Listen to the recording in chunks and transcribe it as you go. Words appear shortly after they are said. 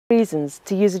Reasons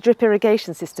to use a drip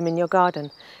irrigation system in your garden.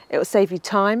 It will save you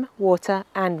time, water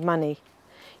and money.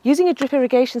 Using a drip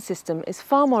irrigation system is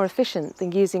far more efficient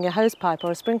than using a hose pipe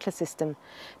or a sprinkler system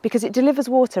because it delivers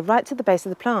water right to the base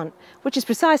of the plant, which is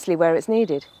precisely where it's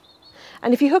needed.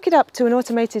 And if you hook it up to an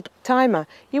automated timer,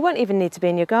 you won't even need to be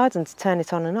in your garden to turn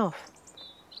it on and off.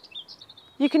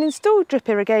 You can install drip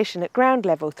irrigation at ground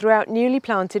level throughout newly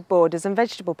planted borders and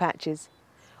vegetable patches.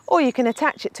 Or you can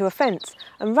attach it to a fence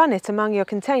and run it among your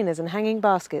containers and hanging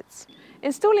baskets.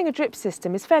 Installing a drip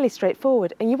system is fairly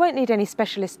straightforward and you won't need any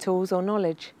specialist tools or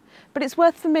knowledge. But it's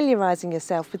worth familiarising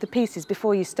yourself with the pieces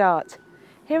before you start.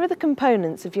 Here are the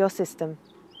components of your system.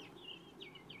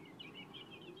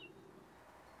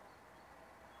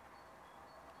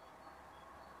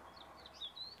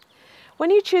 When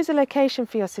you choose a location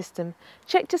for your system,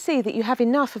 check to see that you have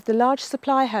enough of the large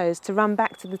supply hose to run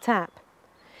back to the tap.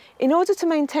 In order to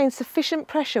maintain sufficient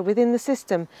pressure within the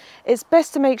system, it's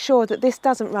best to make sure that this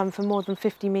doesn't run for more than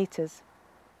 50 metres.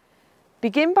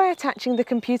 Begin by attaching the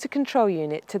computer control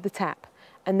unit to the tap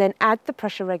and then add the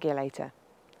pressure regulator.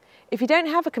 If you don't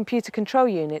have a computer control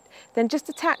unit, then just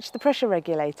attach the pressure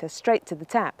regulator straight to the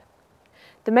tap.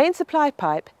 The main supply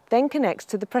pipe then connects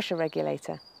to the pressure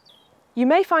regulator. You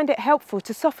may find it helpful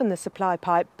to soften the supply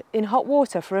pipe in hot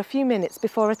water for a few minutes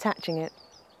before attaching it.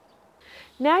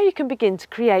 Now you can begin to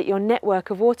create your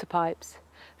network of water pipes.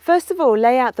 First of all,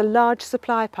 lay out the large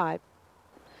supply pipe.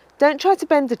 Don't try to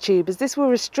bend the tube as this will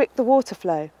restrict the water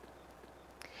flow.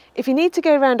 If you need to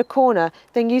go around a corner,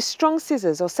 then use strong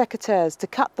scissors or secateurs to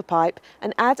cut the pipe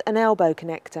and add an elbow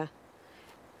connector.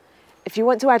 If you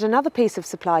want to add another piece of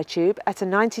supply tube at a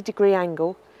 90-degree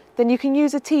angle, then you can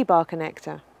use a T-bar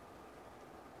connector.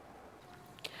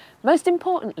 Most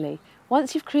importantly,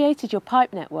 once you've created your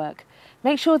pipe network,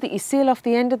 make sure that you seal off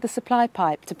the end of the supply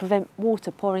pipe to prevent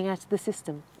water pouring out of the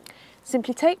system.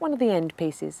 Simply take one of the end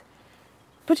pieces,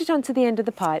 put it onto the end of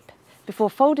the pipe before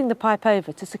folding the pipe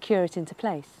over to secure it into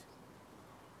place.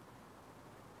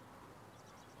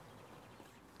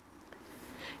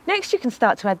 Next you can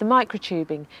start to add the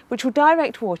microtubing, which will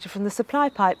direct water from the supply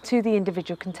pipe to the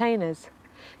individual containers.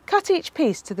 Cut each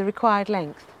piece to the required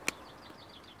length.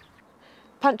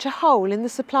 Punch a hole in the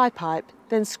supply pipe,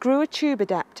 then screw a tube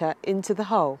adapter into the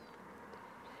hole.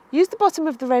 Use the bottom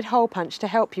of the red hole punch to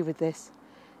help you with this.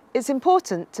 It's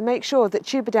important to make sure that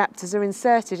tube adapters are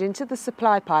inserted into the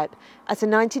supply pipe at a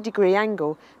 90-degree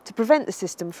angle to prevent the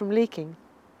system from leaking.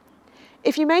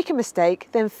 If you make a mistake,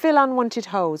 then fill unwanted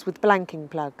holes with blanking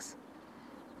plugs.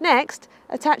 Next,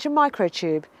 attach a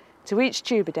microtube to each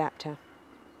tube adapter.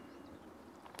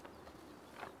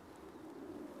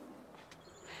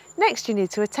 Next you need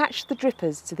to attach the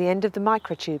drippers to the end of the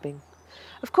microtubing.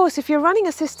 Of course, if you're running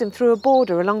a system through a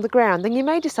border along the ground, then you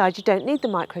may decide you don't need the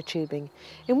microtubing,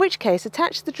 in which case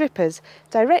attach the drippers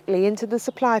directly into the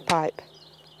supply pipe.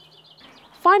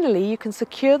 Finally, you can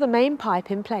secure the main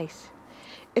pipe in place.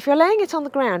 If you're laying it on the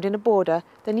ground in a border,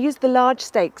 then use the large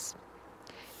stakes.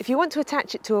 If you want to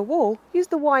attach it to a wall, use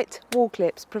the white wall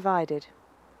clips provided.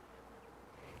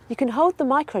 You can hold the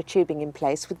microtubing in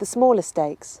place with the smaller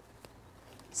stakes.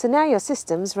 So now your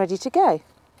system's ready to go.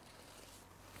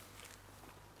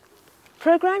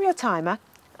 Program your timer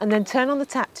and then turn on the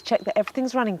tap to check that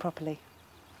everything's running properly.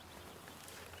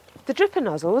 The dripper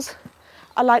nozzles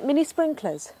are like mini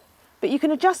sprinklers, but you can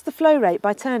adjust the flow rate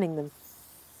by turning them.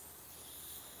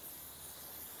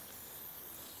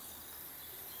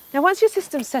 Now once your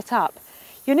system's set up,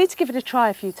 you'll need to give it a try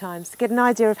a few times to get an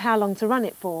idea of how long to run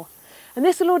it for. And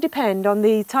this will all depend on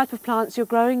the type of plants you're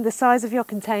growing, the size of your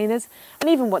containers, and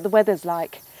even what the weather's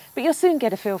like. But you'll soon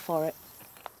get a feel for it.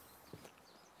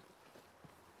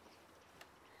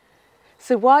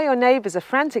 So while your neighbours are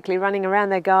frantically running around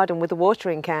their garden with a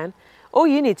watering can, all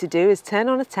you need to do is turn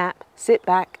on a tap, sit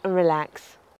back and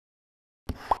relax.